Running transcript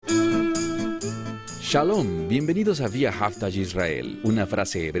Shalom, bienvenidos a Via Haftaj Israel, una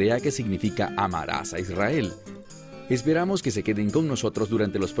frase hebrea que significa amarás a Israel. Esperamos que se queden con nosotros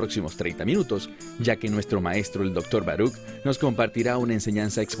durante los próximos 30 minutos, ya que nuestro maestro, el Dr. Baruch, nos compartirá una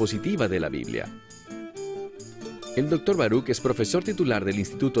enseñanza expositiva de la Biblia. El Dr. Baruch es profesor titular del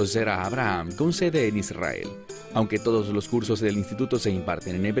Instituto Zera Abraham, con sede en Israel. Aunque todos los cursos del instituto se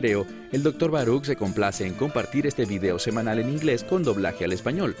imparten en hebreo, el Dr. Baruch se complace en compartir este video semanal en inglés con doblaje al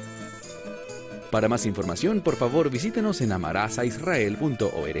español. Para más información, por favor, visítenos en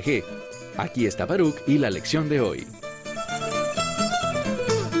amarazaisrael.org. Aquí está Baruch y la lección de hoy.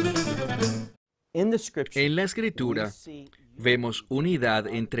 En la Escritura, vemos unidad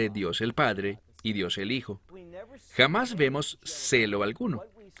entre Dios el Padre y Dios el Hijo. Jamás vemos celo alguno.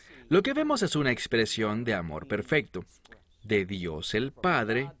 Lo que vemos es una expresión de amor perfecto, de Dios el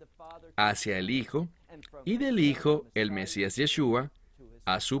Padre hacia el Hijo, y del Hijo, el Mesías Yeshua,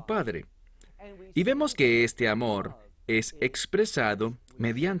 a su Padre. Y vemos que este amor es expresado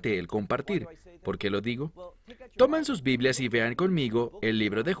mediante el compartir. ¿Por qué lo digo? Tomen sus Biblias y vean conmigo el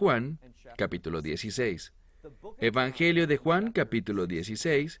libro de Juan, capítulo 16. Evangelio de Juan, capítulo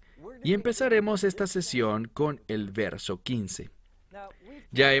 16, y empezaremos esta sesión con el verso 15.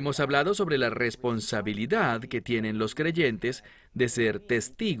 Ya hemos hablado sobre la responsabilidad que tienen los creyentes de ser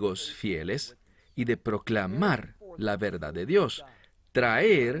testigos fieles y de proclamar la verdad de Dios,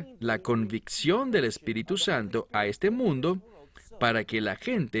 traer la convicción del Espíritu Santo a este mundo para que la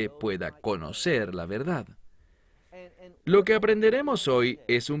gente pueda conocer la verdad. Lo que aprenderemos hoy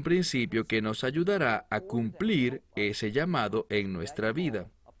es un principio que nos ayudará a cumplir ese llamado en nuestra vida.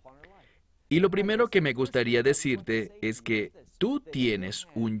 Y lo primero que me gustaría decirte es que tú tienes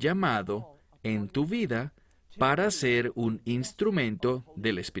un llamado en tu vida para ser un instrumento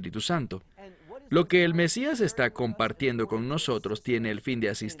del Espíritu Santo. Lo que el Mesías está compartiendo con nosotros tiene el fin de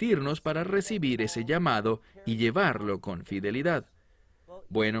asistirnos para recibir ese llamado y llevarlo con fidelidad.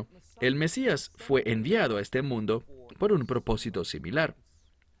 Bueno, el Mesías fue enviado a este mundo por un propósito similar.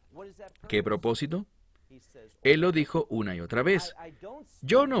 ¿Qué propósito? Él lo dijo una y otra vez.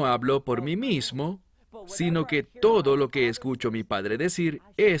 Yo no hablo por mí mismo, sino que todo lo que escucho a mi Padre decir,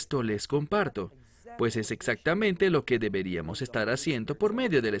 esto les comparto. Pues es exactamente lo que deberíamos estar haciendo por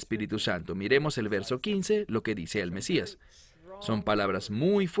medio del Espíritu Santo. Miremos el verso 15, lo que dice el Mesías. Son palabras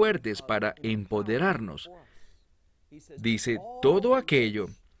muy fuertes para empoderarnos. Dice, todo aquello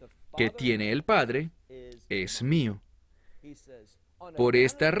que tiene el Padre es mío. Por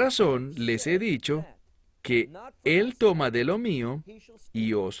esta razón les he dicho que Él toma de lo mío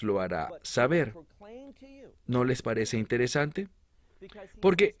y os lo hará saber. ¿No les parece interesante?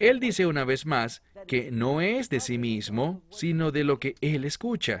 Porque Él dice una vez más que no es de sí mismo, sino de lo que Él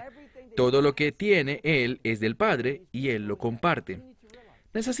escucha. Todo lo que tiene Él es del Padre y Él lo comparte.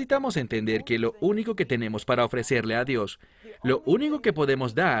 Necesitamos entender que lo único que tenemos para ofrecerle a Dios, lo único que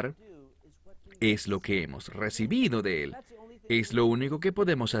podemos dar, es lo que hemos recibido de Él. Es lo único que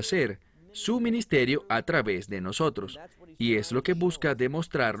podemos hacer, su ministerio a través de nosotros. Y es lo que busca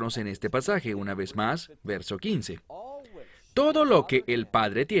demostrarnos en este pasaje, una vez más, verso 15. Todo lo que el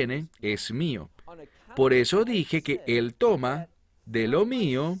Padre tiene es mío. Por eso dije que Él toma de lo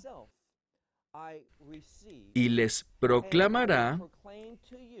mío y les proclamará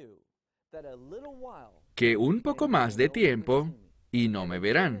que un poco más de tiempo y no me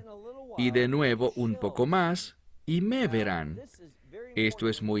verán, y de nuevo un poco más y me verán. Esto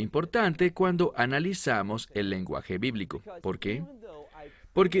es muy importante cuando analizamos el lenguaje bíblico. ¿Por qué?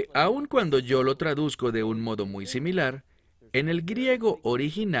 Porque aun cuando yo lo traduzco de un modo muy similar, en el griego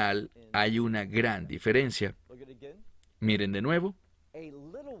original hay una gran diferencia. Miren de nuevo.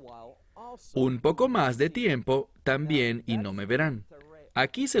 Un poco más de tiempo también y no me verán.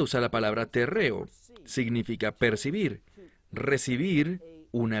 Aquí se usa la palabra terreo. Significa percibir, recibir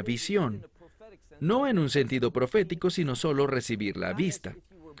una visión. No en un sentido profético, sino solo recibir la vista.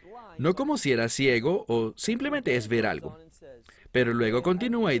 No como si era ciego o simplemente es ver algo. Pero luego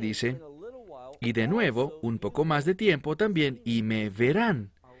continúa y dice, y de nuevo, un poco más de tiempo también, y me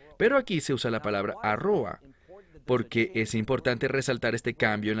verán. Pero aquí se usa la palabra arroa. ¿Por qué es importante resaltar este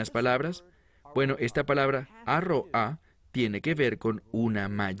cambio en las palabras? Bueno, esta palabra arroa tiene que ver con una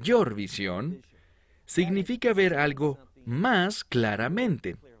mayor visión. Significa ver algo más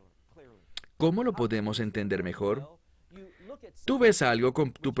claramente. ¿Cómo lo podemos entender mejor? Tú ves algo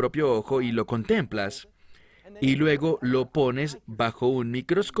con tu propio ojo y lo contemplas, y luego lo pones bajo un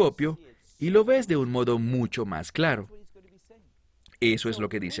microscopio y lo ves de un modo mucho más claro. Eso es lo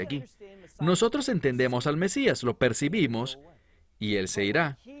que dice aquí. Nosotros entendemos al Mesías, lo percibimos, y Él se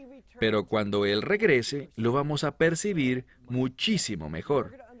irá. Pero cuando Él regrese, lo vamos a percibir muchísimo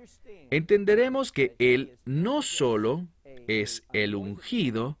mejor. entenderemos que Él no solo es el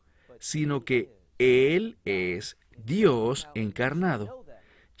ungido, sino que Él es Dios encarnado.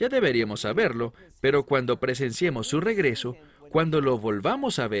 Ya deberíamos saberlo, pero cuando presenciemos su regreso, cuando lo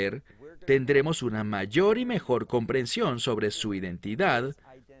volvamos a ver, tendremos una mayor y mejor comprensión sobre su identidad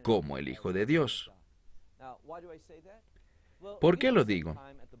como el Hijo de Dios. ¿Por qué lo digo?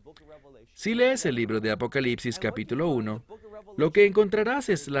 Si lees el libro de Apocalipsis capítulo 1, lo que encontrarás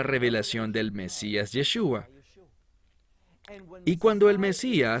es la revelación del Mesías Yeshua. Y cuando el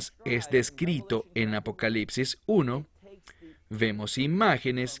Mesías es descrito en Apocalipsis 1, vemos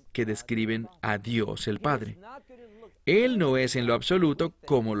imágenes que describen a Dios el Padre. Él no es en lo absoluto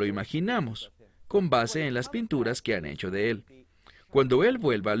como lo imaginamos, con base en las pinturas que han hecho de Él. Cuando Él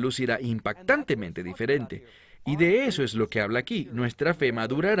vuelva, lucirá impactantemente diferente. Y de eso es lo que habla aquí. Nuestra fe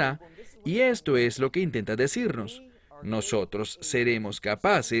madurará, y esto es lo que intenta decirnos. Nosotros seremos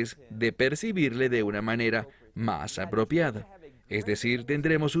capaces de percibirle de una manera más apropiada. Es decir,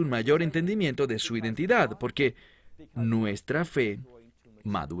 tendremos un mayor entendimiento de su identidad, porque nuestra fe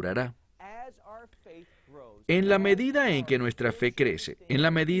madurará. En la medida en que nuestra fe crece, en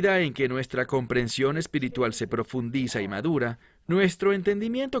la medida en que nuestra comprensión espiritual se profundiza y madura, nuestro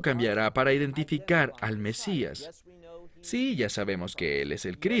entendimiento cambiará para identificar al Mesías. Sí, ya sabemos que Él es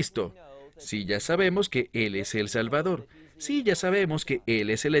el Cristo. Sí, ya sabemos que Él es el Salvador. Sí, ya sabemos que Él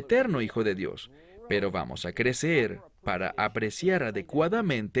es el eterno Hijo de Dios. Pero vamos a crecer para apreciar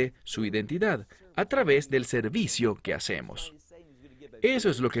adecuadamente su identidad a través del servicio que hacemos. Eso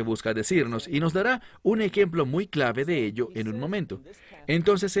es lo que busca decirnos y nos dará un ejemplo muy clave de ello en un momento.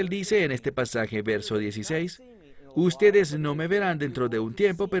 Entonces Él dice en este pasaje, verso 16, ustedes no me verán dentro de un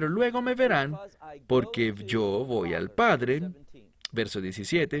tiempo, pero luego me verán, porque yo voy al Padre. Verso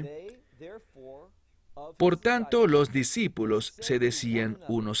 17. Por tanto, los discípulos se decían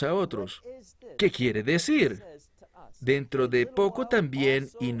unos a otros, ¿qué quiere decir? Dentro de poco también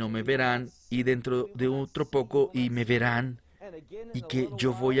y no me verán, y dentro de otro poco y me verán, y que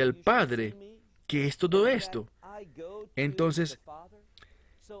yo voy al Padre. ¿Qué es todo esto? Entonces,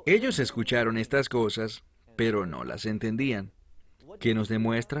 ellos escucharon estas cosas, pero no las entendían. ¿Qué nos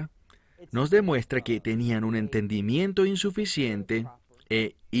demuestra? Nos demuestra que tenían un entendimiento insuficiente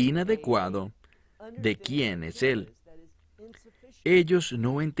e inadecuado de quién es Él. Ellos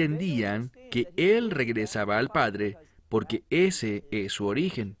no entendían que Él regresaba al Padre porque ese es su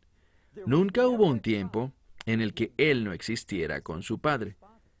origen. Nunca hubo un tiempo en el que Él no existiera con su Padre.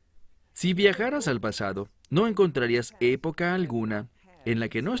 Si viajaras al pasado, no encontrarías época alguna en la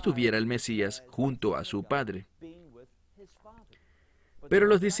que no estuviera el Mesías junto a su Padre. Pero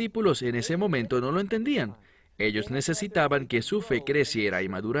los discípulos en ese momento no lo entendían. Ellos necesitaban que su fe creciera y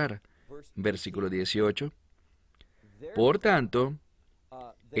madurara. Versículo 18. Por tanto,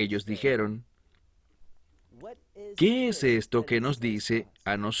 ellos dijeron, ¿qué es esto que nos dice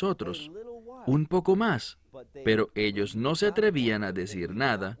a nosotros? Un poco más. Pero ellos no se atrevían a decir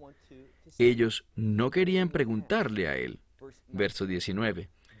nada. Ellos no querían preguntarle a Él. Verso 19.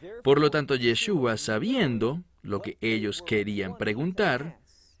 Por lo tanto, Yeshua, sabiendo lo que ellos querían preguntar,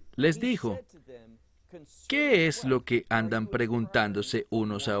 les dijo, ¿qué es lo que andan preguntándose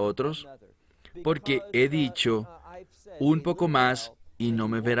unos a otros? Porque he dicho, un poco más y no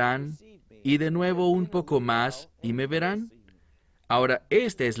me verán, y de nuevo un poco más y me verán. Ahora,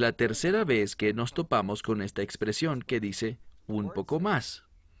 esta es la tercera vez que nos topamos con esta expresión que dice, un poco más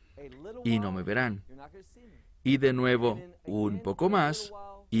y no me verán. Y de nuevo, un poco más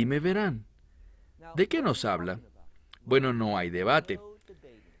y me verán. ¿De qué nos habla? Bueno, no hay debate.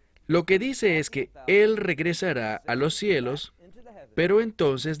 Lo que dice es que Él regresará a los cielos, pero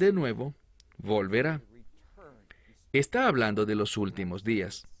entonces de nuevo volverá. Está hablando de los últimos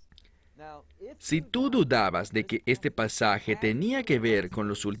días. Si tú dudabas de que este pasaje tenía que ver con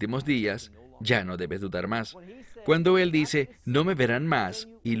los últimos días, ya no debes dudar más. Cuando Él dice, no me verán más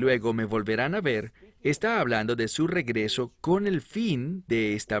y luego me volverán a ver, está hablando de su regreso con el fin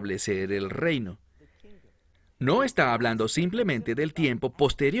de establecer el reino. No está hablando simplemente del tiempo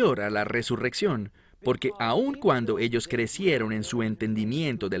posterior a la resurrección, porque aun cuando ellos crecieron en su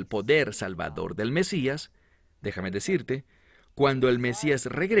entendimiento del poder salvador del Mesías, déjame decirte, cuando el Mesías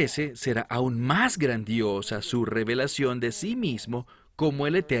regrese, será aún más grandiosa su revelación de sí mismo como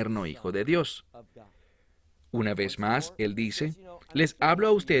el eterno Hijo de Dios. Una vez más, Él dice, les hablo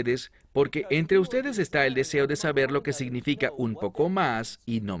a ustedes porque entre ustedes está el deseo de saber lo que significa un poco más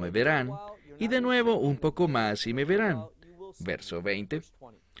y no me verán, y de nuevo un poco más y me verán. Verso 20.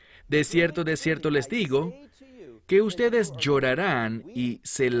 De cierto les digo, que ustedes llorarán y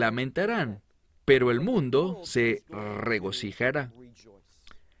se lamentarán, pero el mundo se regocijará.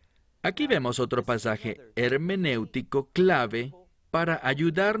 Aquí vemos otro pasaje hermenéutico clave para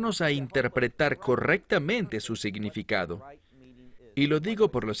ayudarnos a interpretar correctamente su significado. Y lo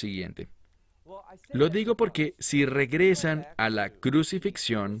digo por lo siguiente. Lo digo porque si regresan a la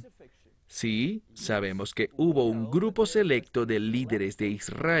crucifixión, sí, sabemos que hubo un grupo selecto de líderes de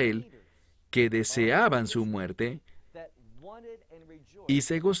Israel que deseaban su muerte y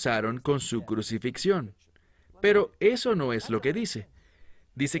se gozaron con su crucifixión. Pero eso no es lo que dice.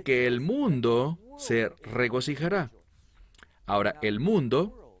 Dice que el mundo se regocijará. Ahora, el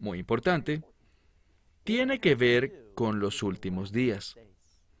mundo, muy importante, tiene que ver con los últimos días.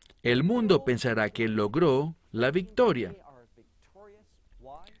 El mundo pensará que logró la victoria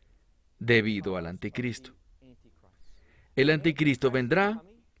debido al anticristo. El anticristo vendrá,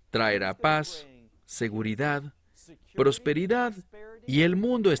 traerá paz, seguridad, prosperidad, y el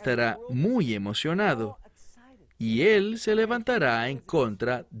mundo estará muy emocionado, y él se levantará en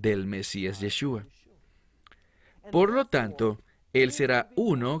contra del Mesías Yeshua. Por lo tanto, él será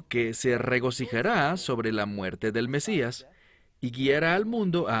uno que se regocijará sobre la muerte del Mesías y guiará al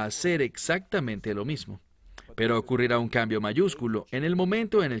mundo a hacer exactamente lo mismo. Pero ocurrirá un cambio mayúsculo en el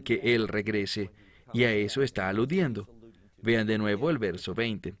momento en el que él regrese, y a eso está aludiendo. Vean de nuevo el verso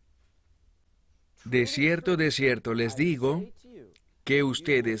 20. De cierto les digo, que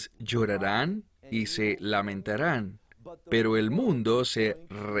ustedes llorarán y se lamentarán, pero el mundo se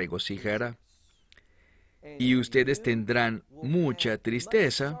regocijará. Y ustedes tendrán mucha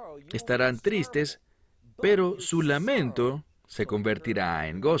tristeza, estarán tristes, pero su lamento se convertirá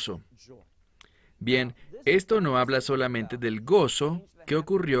en gozo. Bien, esto no habla solamente del gozo que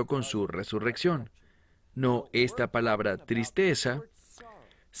ocurrió con su resurrección. No, esta palabra tristeza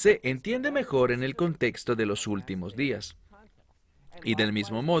se entiende mejor en el contexto de los últimos días. Y del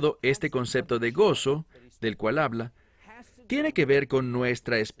mismo modo, este concepto de gozo, del cual habla, tiene que ver con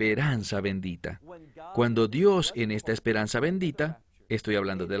nuestra esperanza bendita. Cuando Dios en esta esperanza bendita, estoy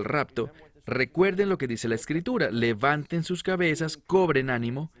hablando del rapto, recuerden lo que dice la Escritura, levanten sus cabezas, cobren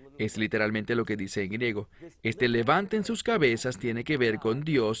ánimo, es literalmente lo que dice en griego. Este levanten sus cabezas tiene que ver con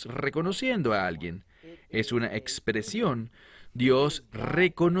Dios reconociendo a alguien. Es una expresión, Dios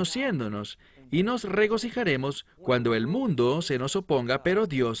reconociéndonos, y nos regocijaremos cuando el mundo se nos oponga, pero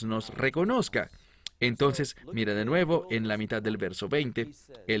Dios nos reconozca. Entonces, mira de nuevo en la mitad del verso 20,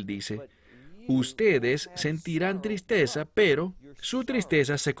 él dice, ustedes sentirán tristeza, pero su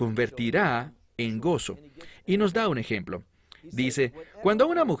tristeza se convertirá en gozo. Y nos da un ejemplo. Dice, cuando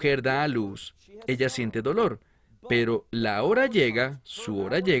una mujer da a luz, ella siente dolor, pero la hora llega, su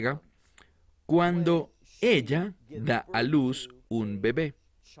hora llega, cuando ella da a luz un bebé.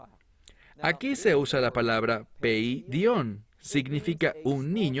 Aquí se usa la palabra peidión, significa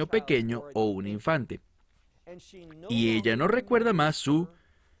un niño pequeño o un infante. Y ella no recuerda más su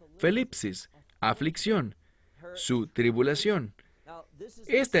felipsis, aflicción, su tribulación.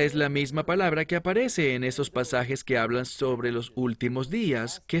 Esta es la misma palabra que aparece en esos pasajes que hablan sobre los últimos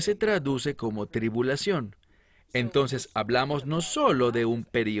días, que se traduce como tribulación. Entonces hablamos no solo de un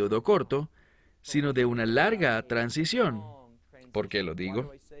periodo corto, sino de una larga transición. ¿Por qué lo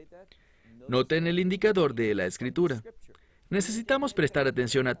digo? Noten el indicador de la Escritura. Necesitamos prestar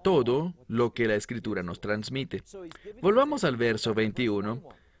atención a todo lo que la Escritura nos transmite. Volvamos al verso 21.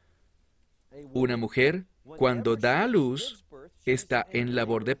 Una mujer, cuando da a luz, está en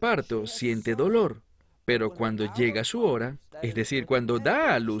labor de parto, siente dolor, pero cuando llega su hora, es decir, cuando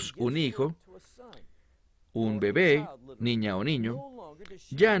da a luz un hijo, un bebé, niña o niño,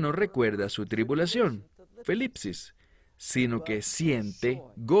 ya no recuerda su tribulación, felipsis, sino que siente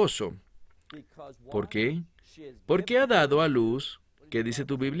gozo. ¿Por qué? Porque ha dado a luz, ¿qué dice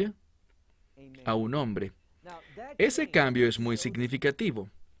tu Biblia? A un hombre. Ese cambio es muy significativo.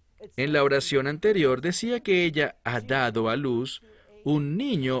 En la oración anterior decía que ella ha dado a luz un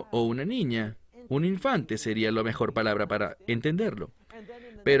niño o una niña. Un infante sería la mejor palabra para entenderlo.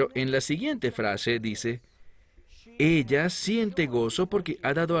 Pero en la siguiente frase dice, ella siente gozo porque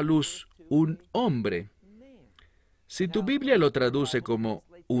ha dado a luz un hombre. Si tu Biblia lo traduce como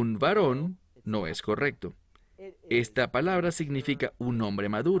un varón, no es correcto. Esta palabra significa un hombre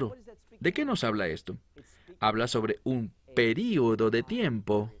maduro. ¿De qué nos habla esto? Habla sobre un período de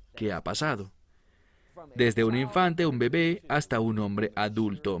tiempo que ha pasado. Desde un infante, un bebé, hasta un hombre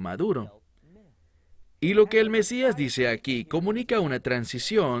adulto maduro. Y lo que el Mesías dice aquí comunica una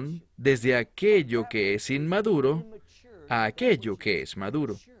transición desde aquello que es inmaduro a aquello que es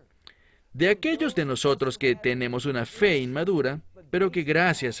maduro. De aquellos de nosotros que tenemos una fe inmadura, pero que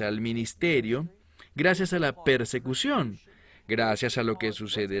gracias al ministerio, gracias a la persecución, gracias a lo que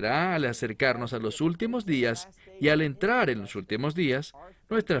sucederá al acercarnos a los últimos días y al entrar en los últimos días,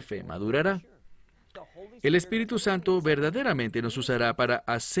 nuestra fe madurará. El Espíritu Santo verdaderamente nos usará para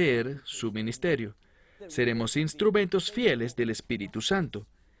hacer su ministerio. Seremos instrumentos fieles del Espíritu Santo.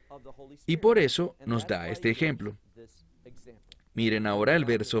 Y por eso nos da este ejemplo. Miren ahora el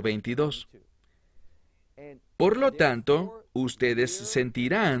verso 22. Por lo tanto, ustedes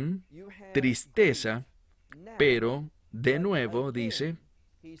sentirán tristeza, pero, de nuevo, dice,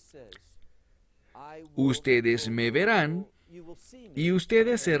 ustedes me verán y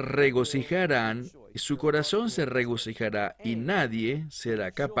ustedes se regocijarán, su corazón se regocijará y nadie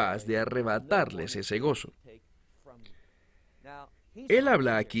será capaz de arrebatarles ese gozo. Él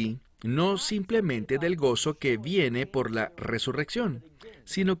habla aquí no simplemente del gozo que viene por la resurrección,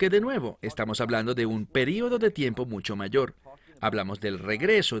 sino que de nuevo estamos hablando de un período de tiempo mucho mayor. Hablamos del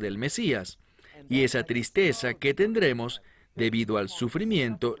regreso del Mesías y esa tristeza que tendremos debido al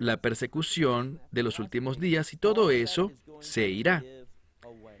sufrimiento, la persecución de los últimos días y todo eso se irá.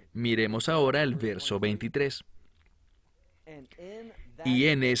 Miremos ahora el verso 23. Y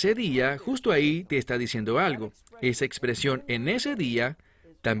en ese día, justo ahí te está diciendo algo. Esa expresión en ese día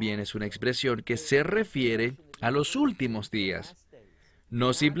también es una expresión que se refiere a los últimos días,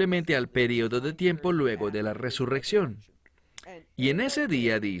 no simplemente al periodo de tiempo luego de la resurrección. Y en ese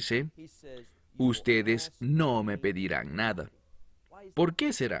día dice, ustedes no me pedirán nada. ¿Por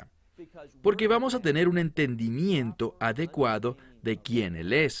qué será? Porque vamos a tener un entendimiento adecuado de quién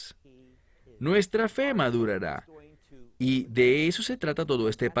Él es. Nuestra fe madurará. Y de eso se trata todo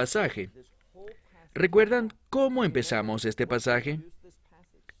este pasaje. ¿Recuerdan cómo empezamos este pasaje?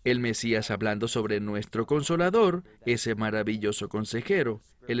 El Mesías hablando sobre nuestro Consolador, ese maravilloso consejero,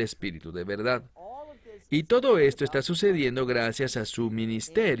 el Espíritu de verdad. Y todo esto está sucediendo gracias a su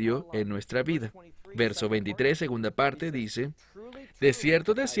ministerio en nuestra vida. Verso 23, segunda parte, dice, de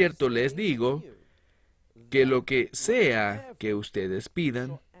cierto les digo, que lo que sea que ustedes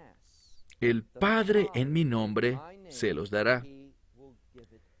pidan, el Padre en mi nombre se los dará.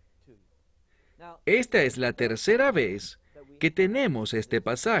 Esta es la tercera vez que tenemos este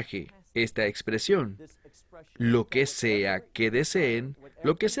pasaje, esta expresión. Lo que sea que deseen,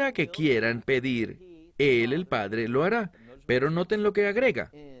 lo que sea que quieran pedir, Él, el Padre, lo hará. Pero noten lo que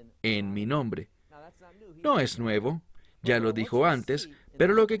agrega, en mi nombre. No es nuevo, ya lo dijo antes,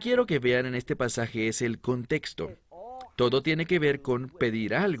 pero lo que quiero que vean en este pasaje es el contexto. Todo tiene que ver con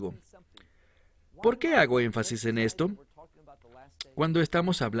pedir algo. ¿Por qué hago énfasis en esto cuando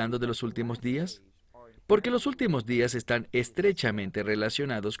estamos hablando de los últimos días? Porque los últimos días están estrechamente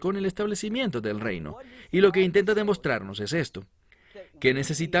relacionados con el establecimiento del reino. Y lo que intenta demostrarnos es esto, que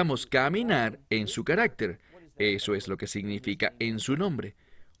necesitamos caminar en su carácter. Eso es lo que significa en su nombre,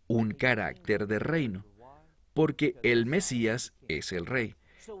 un carácter de reino. Porque el Mesías es el Rey.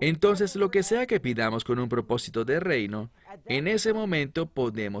 Entonces, lo que sea que pidamos con un propósito de reino, en ese momento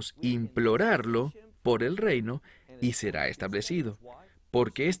podemos implorarlo por el reino y será establecido.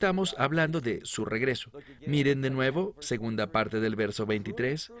 Porque estamos hablando de su regreso. Miren de nuevo, segunda parte del verso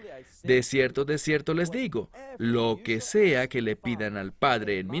 23. De cierto les digo, lo que sea que le pidan al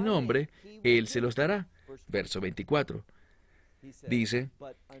Padre en mi nombre, Él se los dará. Verso 24. Dice,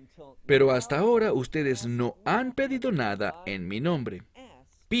 pero hasta ahora ustedes no han pedido nada en mi nombre.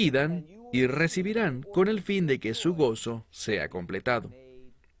 Pidan y recibirán con el fin de que su gozo sea completado.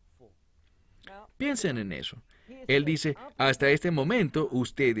 Piensen en eso. Él dice, hasta este momento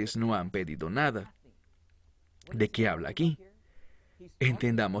ustedes no han pedido nada. ¿De qué habla aquí?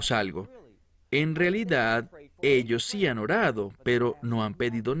 Entendamos algo. En realidad, ellos sí han orado, pero no han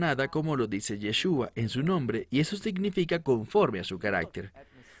pedido nada como lo dice Yeshua en su nombre, y eso significa conforme a su carácter.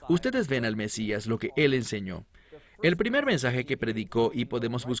 Ustedes ven al Mesías, lo que Él enseñó. El primer mensaje que predicó, y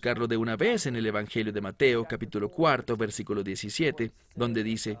podemos buscarlo de una vez en el Evangelio de Mateo, capítulo 4, versículo 17, donde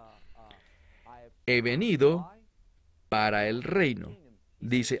dice, he venido para el reino.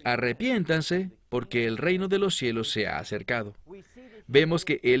 Dice, arrepiéntanse, porque el reino de los cielos se ha acercado. Vemos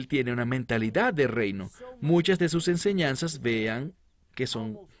que Él tiene una mentalidad de reino. Muchas de sus enseñanzas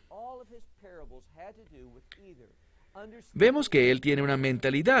Vemos que Él tiene una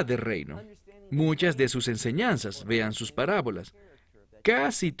mentalidad de reino. Muchas de sus enseñanzas, vean sus parábolas.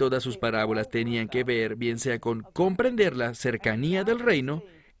 Casi todas sus parábolas tenían que ver, bien sea con comprender la cercanía del reino,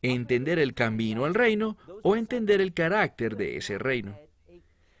 entender el camino al reino o entender el carácter de ese reino.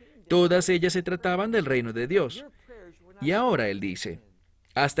 Todas ellas se trataban del reino de Dios. Y ahora Él dice,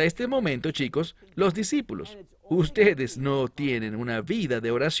 hasta este momento, chicos, los discípulos, ustedes no tienen una vida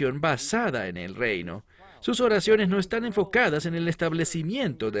de oración basada en el reino. Sus oraciones no están enfocadas en el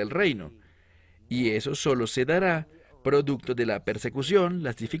establecimiento del reino. Y eso solo se dará producto de la persecución,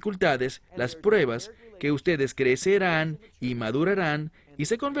 las dificultades, las pruebas, que ustedes crecerán y madurarán y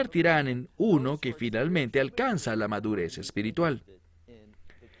se convertirán en uno que finalmente alcanza la madurez espiritual.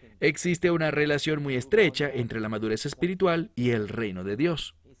 Existe una relación muy estrecha entre la madurez espiritual y el reino de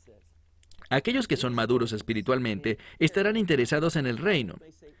Dios. Aquellos que son maduros espiritualmente estarán interesados en el reino.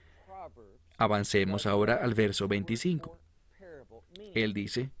 Avancemos ahora al verso 25. Él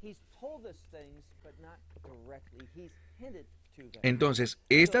dice, entonces,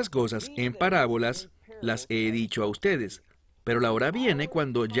 estas cosas en parábolas las he dicho a ustedes, pero la hora viene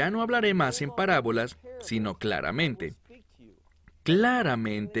cuando ya no hablaré más en parábolas, sino claramente.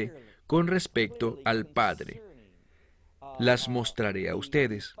 Claramente con respecto al Padre. Las mostraré a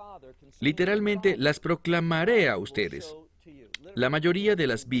ustedes. Literalmente, las proclamaré a ustedes. La mayoría de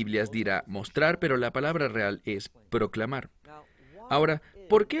las Biblias dirá mostrar, pero la palabra real es proclamar. Ahora,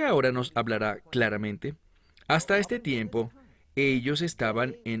 ¿por qué ahora nos hablará claramente? Hasta este tiempo, ellos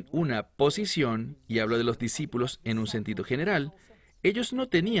estaban en una posición, y hablo de los discípulos en un sentido general, ellos no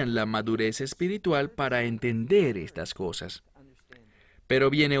tenían la madurez espiritual para entender estas cosas. Pero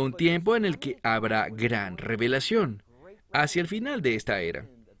viene un tiempo en el que habrá gran revelación, hacia el final de esta era.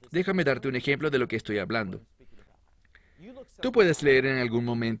 Déjame darte un ejemplo de lo que estoy hablando. Tú puedes leer en algún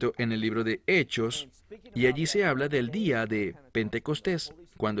momento en el libro de Hechos, y allí se habla del día de Pentecostés,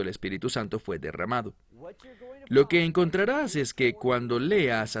 cuando el Espíritu Santo fue derramado. Lo que encontrarás es que cuando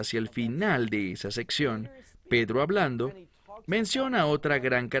leas hacia el final de esa sección, Pedro hablando, menciona otra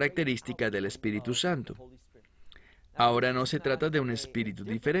gran característica del Espíritu Santo. Ahora no se trata de un espíritu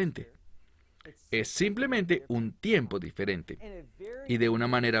diferente. Es simplemente un tiempo diferente. Y de una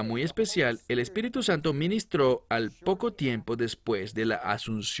manera muy especial, el Espíritu Santo ministró al poco tiempo después de la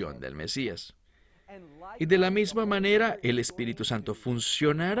asunción del Mesías. Y de la misma manera, el Espíritu Santo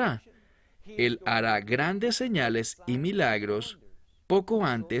funcionará. Él hará grandes señales y milagros poco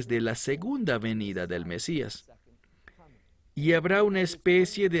antes de la segunda venida del Mesías. Y habrá una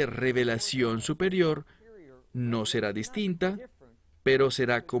especie de revelación superior. No será distinta, pero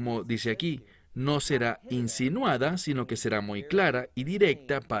será como dice aquí, no será insinuada, sino que será muy clara y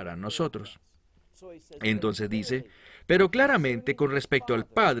directa para nosotros. Entonces dice, pero claramente con respecto al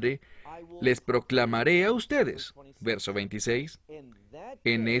Padre, les proclamaré a ustedes. Verso 26.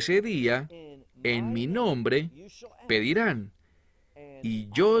 En ese día, en mi nombre, pedirán. Y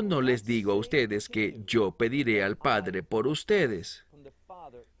yo no les digo a ustedes que yo pediré al Padre por ustedes.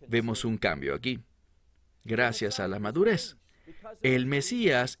 Vemos un cambio aquí. Gracias a la madurez. El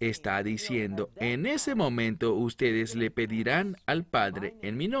Mesías está diciendo, en ese momento ustedes le pedirán al Padre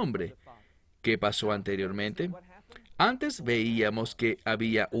en mi nombre. ¿Qué pasó anteriormente? Antes veíamos que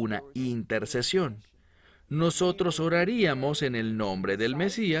había una intercesión. Nosotros oraríamos en el nombre del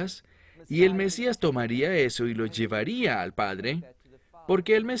Mesías, y el Mesías tomaría eso y lo llevaría al Padre,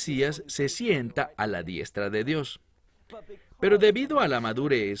 porque el Mesías se sienta a la diestra de Dios. Pero debido a la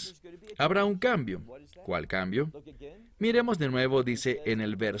madurez, habrá un cambio. ¿Cuál cambio? Miremos de nuevo, dice en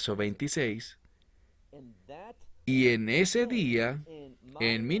el verso 26, y en ese día,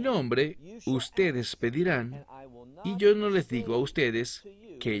 en mi nombre, ustedes pedirán, y yo no les digo a ustedes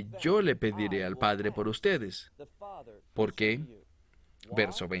que yo le pediré al Padre por ustedes. ¿Por qué?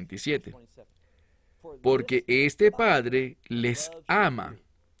 Verso 27. Porque este Padre les ama,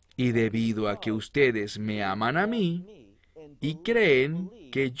 y debido a que ustedes me aman a mí, y creen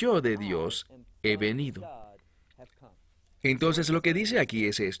que yo de Dios he venido. Entonces lo que dice aquí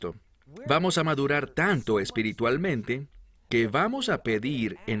es esto. Vamos a madurar tanto espiritualmente que vamos a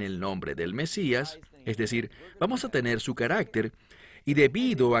pedir en el nombre del Mesías, es decir, vamos a tener su carácter, y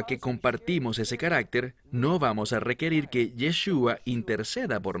debido a que compartimos ese carácter, no vamos a requerir que Yeshua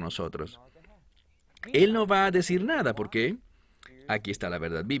interceda por nosotros. Él no va a decir nada, ¿por qué? Aquí está la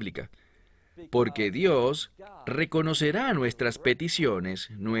verdad bíblica. Porque Dios reconocerá nuestras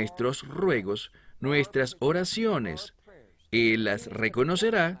peticiones, nuestros ruegos, nuestras oraciones. Él las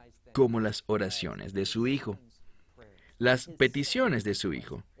reconocerá como las oraciones de su Hijo. Las peticiones de su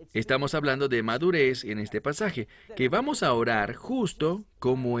Hijo. Estamos hablando de madurez en este pasaje, que vamos a orar justo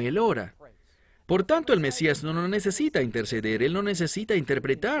como Él ora. Por tanto, el Mesías no necesita interceder, Él no necesita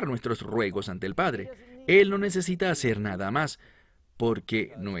interpretar nuestros ruegos ante el Padre. Él no necesita hacer nada más,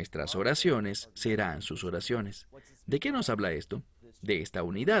 porque nuestras oraciones serán sus oraciones. ¿De qué nos habla esto? De esta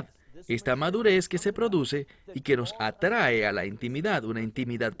unidad, esta madurez que se produce y que nos atrae a la intimidad, una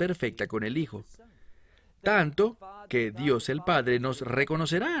intimidad perfecta con el Hijo. Tanto que Dios el Padre nos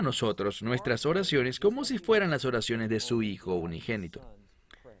reconocerá a nosotros nuestras oraciones como si fueran las oraciones de su Hijo unigénito.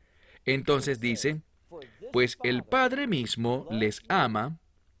 Entonces dice, pues el Padre mismo les ama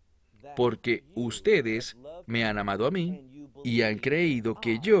porque ustedes me han amado a mí y han creído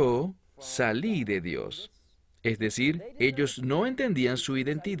que yo salí de Dios. Es decir, ellos no entendían su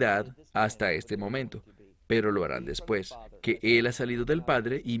identidad hasta este momento, pero lo harán después, que Él ha salido del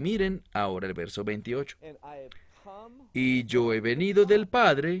Padre, y miren ahora el verso 28. Y yo he venido del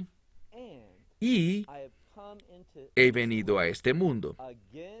Padre y he venido a este mundo.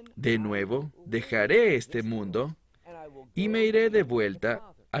 De nuevo, dejaré este mundo y me iré de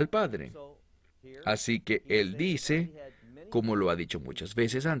vuelta al Padre. Así que Él dice, como lo ha dicho muchas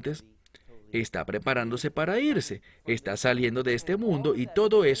veces antes, está preparándose para irse, está saliendo de este mundo y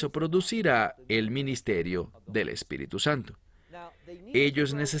todo eso producirá el ministerio del Espíritu Santo.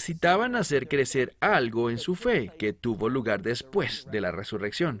 Ellos necesitaban hacer crecer algo en su fe que tuvo lugar después de la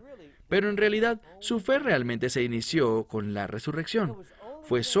resurrección. Pero en realidad, su fe realmente se inició con la resurrección.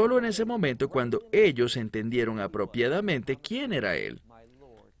 Fue solo en ese momento cuando ellos entendieron apropiadamente quién era Él.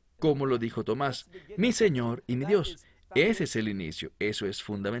 Como lo dijo Tomás, mi Señor y mi Dios. Ese es el inicio, eso es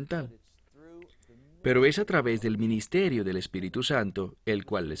fundamental. Pero es a través del ministerio del Espíritu Santo, el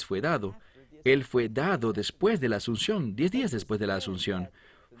cual les fue dado. Él fue dado después de la Asunción, 10 días después de la Asunción.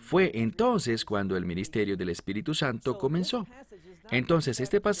 Fue entonces cuando el ministerio del Espíritu Santo comenzó. Entonces,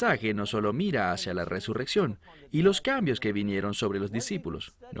 este pasaje no solo mira hacia la resurrección y los cambios que vinieron sobre los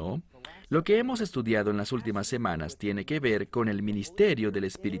discípulos, no. Lo que hemos estudiado en las últimas semanas tiene que ver con el ministerio del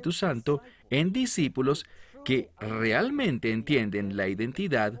Espíritu Santo en discípulos que realmente entienden la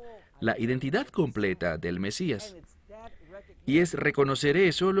identidad completa del Mesías. Y es reconocer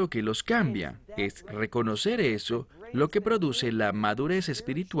eso lo que los cambia, es reconocer eso lo que produce la madurez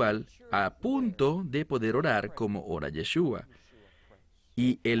espiritual a punto de poder orar como ora Yeshua.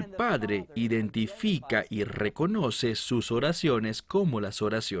 Y el Padre identifica y reconoce sus oraciones como las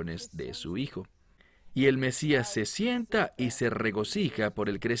oraciones de su Hijo. Y el Mesías se sienta y se regocija por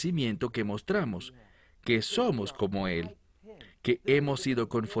el crecimiento que mostramos, que somos como Él, que hemos sido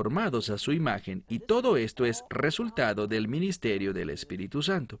conformados a su imagen, y todo esto es resultado del ministerio del Espíritu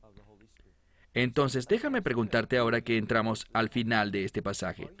Santo. Entonces, déjame preguntarte ahora que entramos al final de este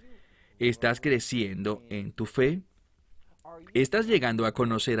pasaje. ¿Estás creciendo en tu fe? ¿Estás llegando a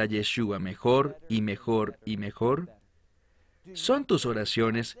conocer a Yeshua mejor y mejor y mejor? ¿Son tus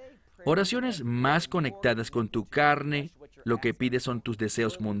oraciones más conectadas con tu carne? ¿Lo que pides son tus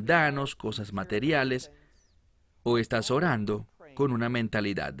deseos mundanos, cosas materiales? ¿O estás orando con una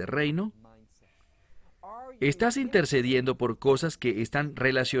mentalidad de reino? ¿Estás intercediendo por cosas que están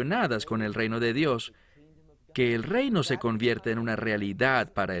relacionadas con el reino de Dios? Que el reino se convierta en una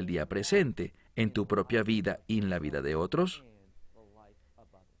realidad para el día presente, en tu propia vida y en la vida de otros.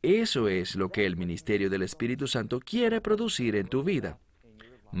 Eso es lo que el ministerio del Espíritu Santo quiere producir en tu vida.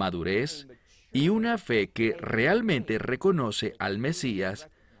 Madurez y una fe que realmente reconoce al Mesías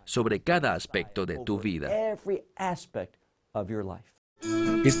sobre cada aspecto de tu vida.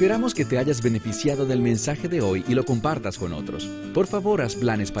 Esperamos que te hayas beneficiado del mensaje de hoy y lo compartas con otros. Por favor, haz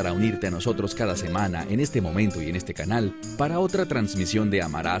planes para unirte a nosotros cada semana en este momento y en este canal para otra transmisión de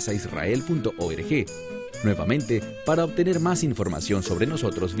amarazaisrael.org. Nuevamente, para obtener más información sobre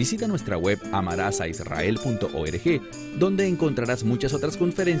nosotros, visita nuestra web amarazaisrael.org, donde encontrarás muchas otras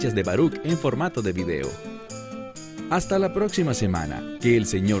conferencias de Baruch en formato de video. Hasta la próxima semana. Que el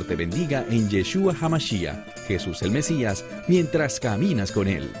Señor te bendiga en Yeshua HaMashiach, Jesús el Mesías, mientras caminas con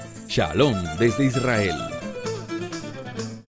Él. Shalom desde Israel.